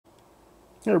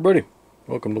Hey everybody,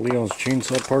 welcome to Leon's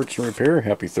Chainsaw Parts and Repair.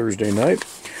 Happy Thursday night.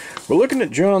 We're looking at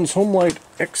John's Homelite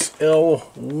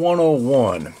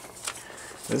XL-101.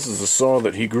 This is a saw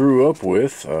that he grew up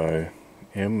with. Him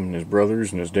and his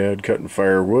brothers and his dad cutting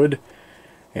firewood.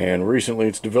 And recently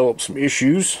it's developed some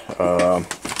issues we're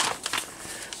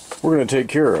going to take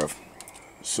care of.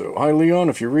 So, hi Leon,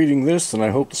 if you're reading this, then I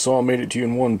hope the saw made it to you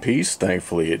in one piece.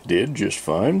 Thankfully it did, just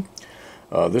fine.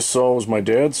 This saw was my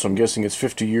dad's, so I'm guessing it's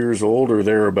 50 years old or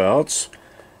thereabouts.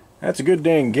 That's a good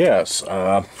dang guess.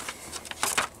 That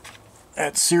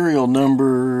serial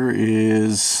number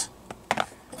is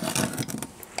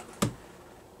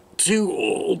too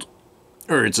old.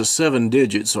 Or it's a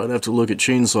 7-digit, so I'd have to look at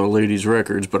Chainsaw Lady's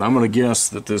records, but I'm going to guess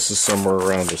that this is somewhere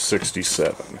around a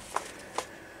 67.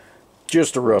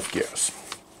 Just a rough guess.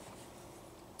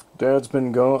 Dad's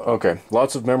been gone. Okay,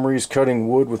 lots of memories cutting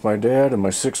wood with my dad and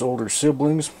my 6 older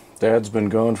siblings. Dad's been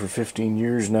gone for 15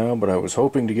 years now, but I was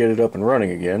hoping to get it up and running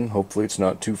again. Hopefully it's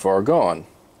not too far gone.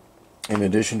 In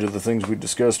addition to the things we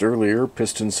discussed earlier,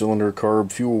 piston cylinder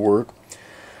carb fuel work,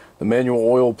 the manual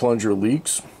oil plunger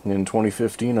leaks. In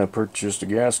 2015 I purchased a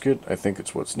gasket. I think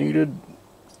it's what's needed.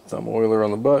 Thumb oiler on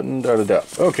the button, da-da-da.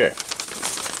 Okay,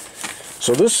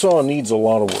 so this saw needs a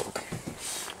lot of work,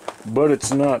 but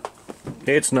it's not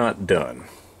done.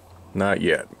 Not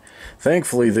yet.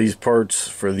 Thankfully, these parts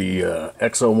for the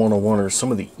XL-101 are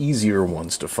some of the easier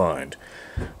ones to find.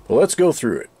 But let's go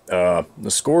through it.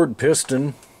 The scored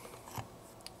piston,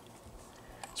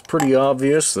 it's pretty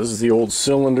obvious. This is the old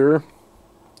cylinder.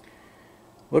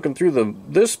 Looking through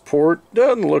this port,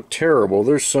 doesn't look terrible.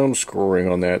 There's some scoring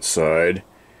on that side.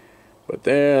 But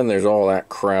then there's all that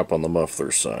crap on the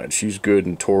muffler side. She's good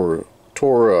and tore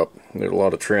up. There's a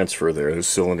lot of transfer there. This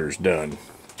cylinder's done.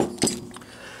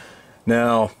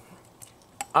 Now,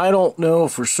 I don't know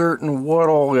for certain what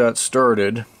all got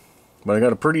started, but I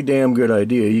got a pretty damn good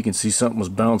idea. You can see something was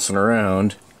bouncing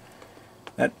around.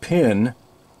 That pin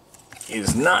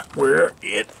is not where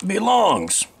it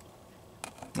belongs.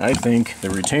 I think the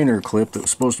retainer clip that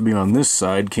was supposed to be on this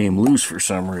side came loose for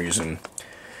some reason,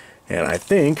 and I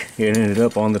think it ended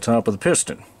up on the top of the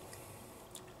piston.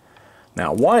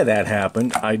 Now, why that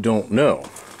happened, I don't know.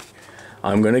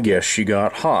 I'm going to guess she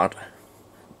got hot,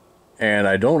 and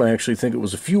I don't actually think it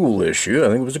was a fuel issue. I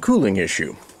think it was a cooling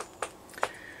issue.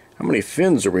 How many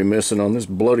fins are we missing on this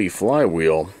bloody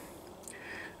flywheel?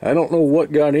 I don't know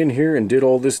what got in here and did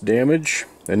all this damage.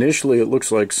 Initially, it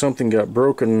looks like something got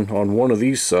broken on one of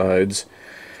these sides,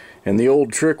 and the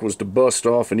old trick was to bust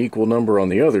off an equal number on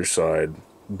the other side.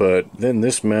 But then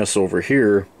this mess over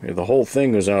here, the whole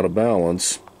thing was out of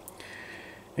balance.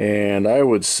 And I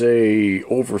would say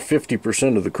over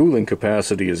 50% of the cooling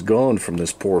capacity is gone from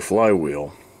this poor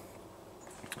flywheel.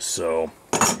 So,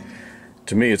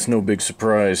 to me it's no big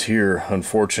surprise here,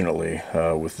 unfortunately,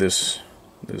 with this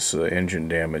engine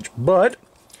damage. But,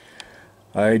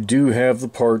 I do have the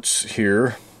parts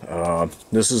here.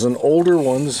 This is an older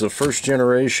one, this is a first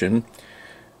generation.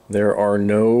 There are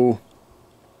no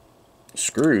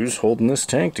screws holding this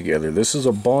tank together. This is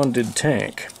a bonded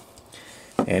tank.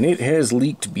 And it has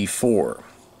leaked before.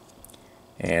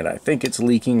 And I think it's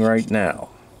leaking right now.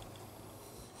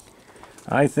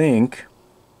 I think,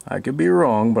 I could be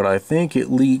wrong, but I think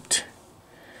it leaked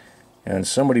and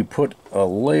somebody put a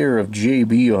layer of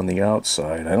JB on the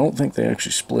outside. I don't think they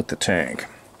actually split the tank.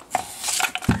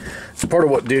 It's part of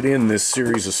what did end this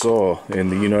series of saw in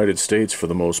the United States for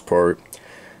the most part.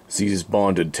 These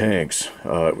bonded tanks.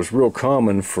 It was real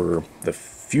common for the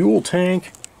fuel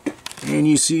tank. And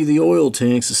you see the oil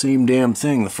tank's the same damn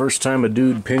thing. The first time a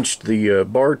dude pinched the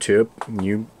bar tip, and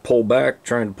you pull back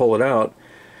trying to pull it out,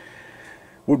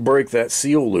 would break that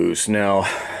seal loose. Now,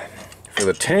 for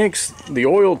the tanks, the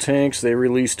oil tanks, they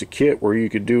released a kit where you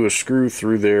could do a screw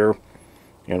through there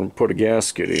and put a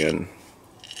gasket in.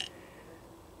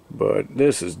 But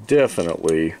this is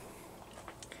definitely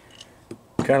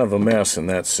kind of a mess in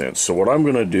that sense. So what I'm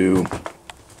going to do,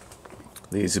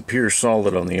 these appear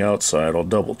solid on the outside. I'll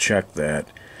double check that.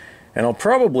 And I'm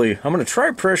going to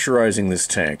try pressurizing this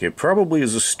tank. It probably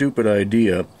is a stupid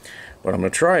idea, but I'm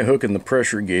going to try hooking the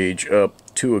pressure gauge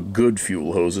up to a good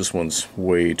fuel hose. This one's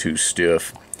way too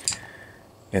stiff.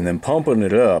 And then pumping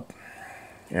it up,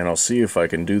 and I'll see if I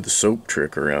can do the soap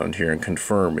trick around here and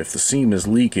confirm if the seam is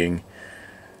leaking.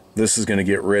 This is going to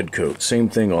get red coat. Same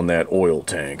thing on that oil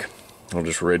tank. I'll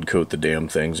just red coat the damn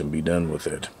things and be done with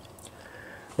it.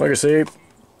 Like I say,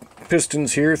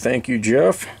 pistons here. Thank you,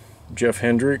 Jeff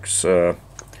Hendricks. He's on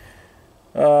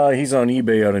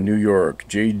eBay out of New York.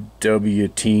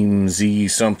 JW Team Z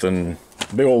something.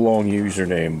 Big old long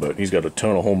username, but he's got a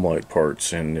ton of Homelite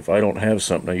parts, and if I don't have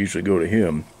something, I usually go to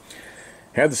him.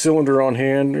 Had the cylinder on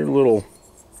hand. There's a little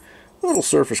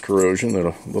surface corrosion that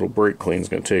a little brake clean is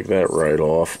going to take that right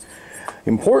off.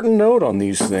 Important note on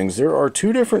these things, there are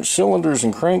two different cylinders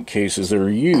and crankcases that are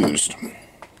used.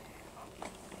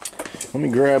 Let me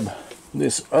grab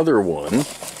this other one.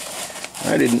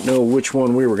 I didn't know which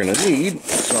one we were going to need,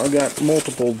 so I got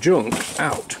multiple junk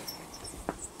out.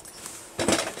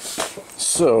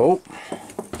 So,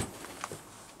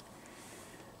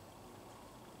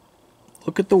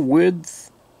 look at the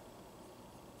width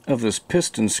of this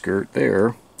piston skirt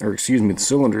there, or excuse me, the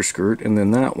cylinder skirt, and then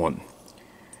that one.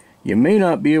 You may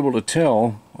not be able to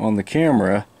tell on the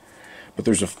camera, but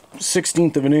there's a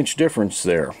 1/16 of an inch difference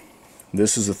there.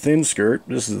 This is a thin skirt,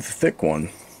 this is a thick one.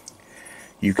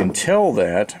 You can tell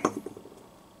that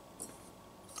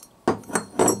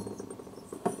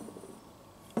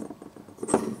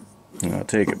and I'll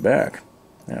take it back.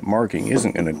 That marking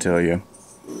isn't going to tell you.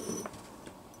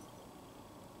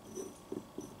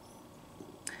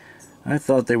 I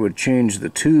thought they would change the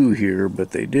 2 here,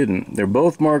 but they didn't. They're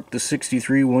both marked the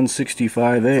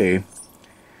 63-165A,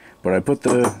 but I put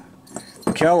the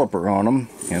caliper on them,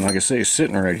 and like I say,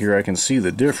 sitting right here, I can see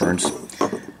the difference.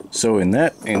 So in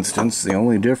that instance, the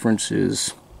only difference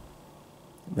is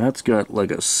that's got like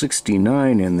a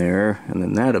 69 in there, and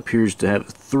then that appears to have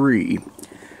a 3.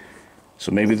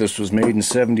 So maybe this was made in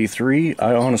 73.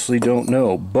 I honestly don't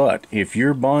know, but if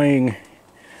you're buying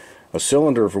a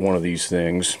cylinder for one of these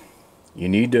things, you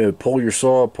need to pull your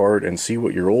saw apart and see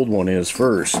what your old one is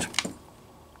first.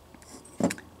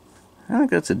 I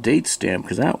think that's a date stamp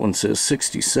because that one says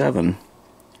 67.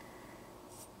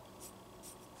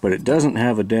 But it doesn't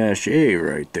have a -A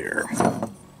right there.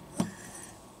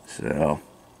 So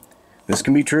this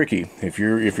can be tricky. If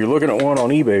you're looking at one on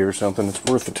eBay or something, it's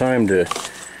worth the time to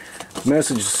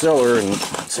message the seller and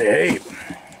say, hey,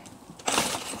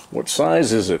 what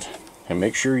size is it? And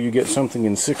make sure you get something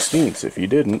in 1/16. If you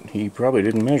didn't, he probably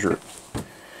didn't measure it.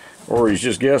 Or he's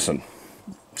just guessing.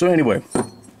 So anyway,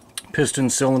 piston,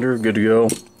 cylinder, good to go.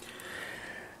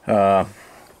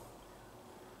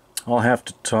 I'll have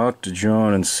to talk to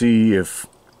John and see if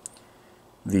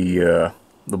the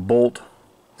bolt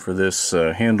for this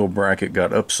handle bracket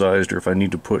got upsized, or if I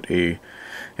need to put an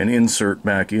insert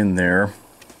back in there.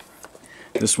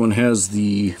 This one has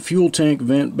the fuel tank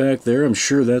vent back there. I'm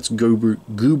sure that's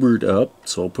goobered up,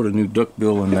 so I'll put a new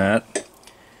duckbill in that.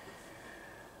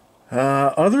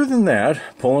 Other than that,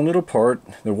 pulling it apart,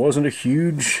 there wasn't a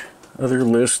huge other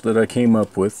list that I came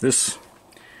up with. This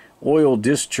oil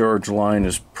discharge line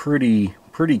is pretty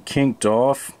kinked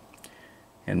off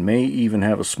and may even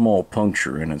have a small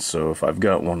puncture in it, so if I've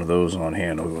got one of those on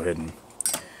hand, I'll go ahead and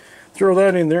throw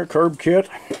that in there. Carb kit,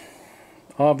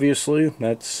 obviously,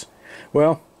 that's,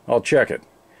 well, I'll check it.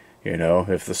 You know,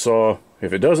 if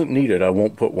it doesn't need it, I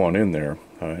won't put one in there,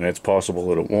 and it's possible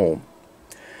that it won't.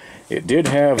 It did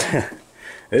have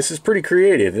this is pretty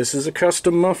creative. This is a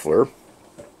custom muffler.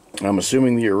 I'm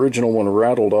assuming the original one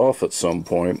rattled off at some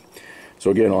point. So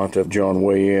again, I'll have to have John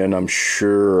weigh in. I'm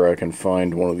sure I can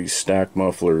find one of these stack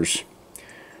mufflers.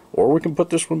 Or we can put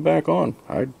this one back on.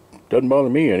 It doesn't bother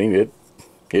me any.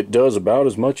 It does about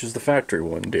as much as the factory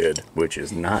one did, which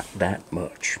is not that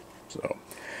much. So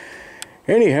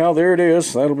anyhow, there it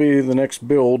is. That'll be the next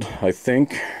build, I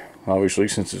think. Obviously,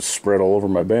 since it's spread all over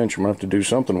my bench, I'm going to have to do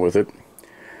something with it.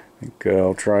 I think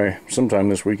I'll try sometime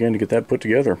this weekend to get that put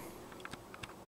together.